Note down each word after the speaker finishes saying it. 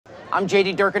I'm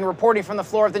JD Durkin reporting from the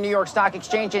floor of the New York Stock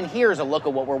Exchange, and here's a look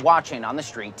at what we're watching on the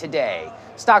street today.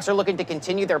 Stocks are looking to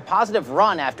continue their positive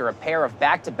run after a pair of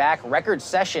back-to-back record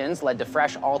sessions led to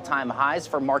fresh all-time highs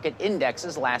for market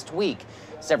indexes last week.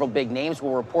 Several big names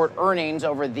will report earnings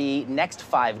over the next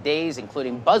 5 days,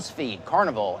 including BuzzFeed,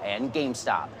 Carnival, and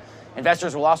GameStop.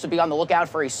 Investors will also be on the lookout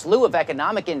for a slew of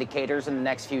economic indicators in the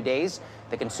next few days.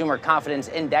 The Consumer Confidence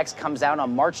Index comes out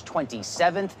on March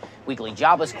 27th, weekly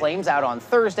jobless claims out on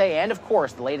Thursday, and of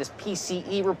course, the latest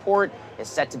PCE report is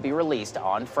set to be released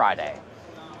on Friday.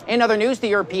 In other news, the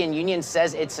European Union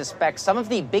says it suspects some of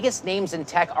the biggest names in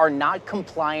tech are not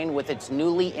complying with its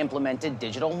newly implemented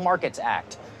Digital Markets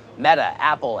Act. Meta,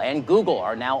 Apple, and Google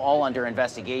are now all under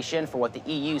investigation for what the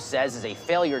EU says is a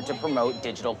failure to promote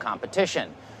digital competition.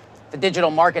 The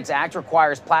Digital Markets Act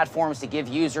requires platforms to give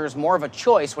users more of a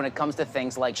choice when it comes to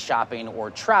things like shopping or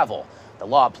travel. The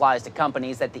law applies to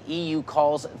companies that the EU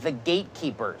calls the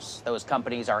gatekeepers. Those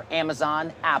companies are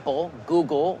Amazon, Apple,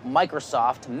 Google,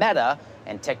 Microsoft, Meta,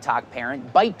 and TikTok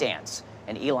parent ByteDance.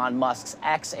 And Elon Musk's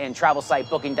X and travel site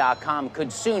Booking.com could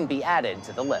soon be added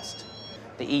to the list.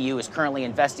 The EU is currently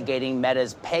investigating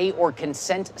Meta's pay or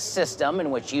consent system,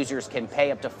 in which users can pay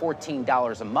up to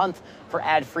 $14 a month for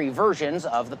ad-free versions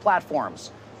of the platforms.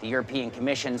 The European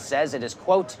Commission says it is,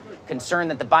 quote,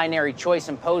 concerned that the binary choice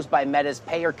imposed by Meta's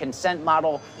pay or consent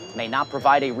model may not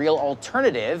provide a real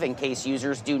alternative in case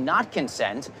users do not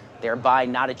consent, thereby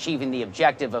not achieving the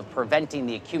objective of preventing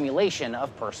the accumulation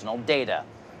of personal data.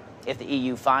 If the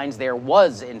EU finds there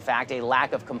was, in fact, a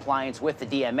lack of compliance with the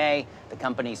DMA, the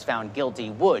companies found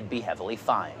guilty would be heavily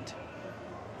fined.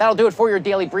 That'll do it for your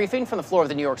daily briefing from the floor of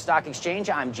the New York Stock Exchange.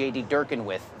 I'm JD Durkin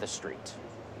with TheStreet.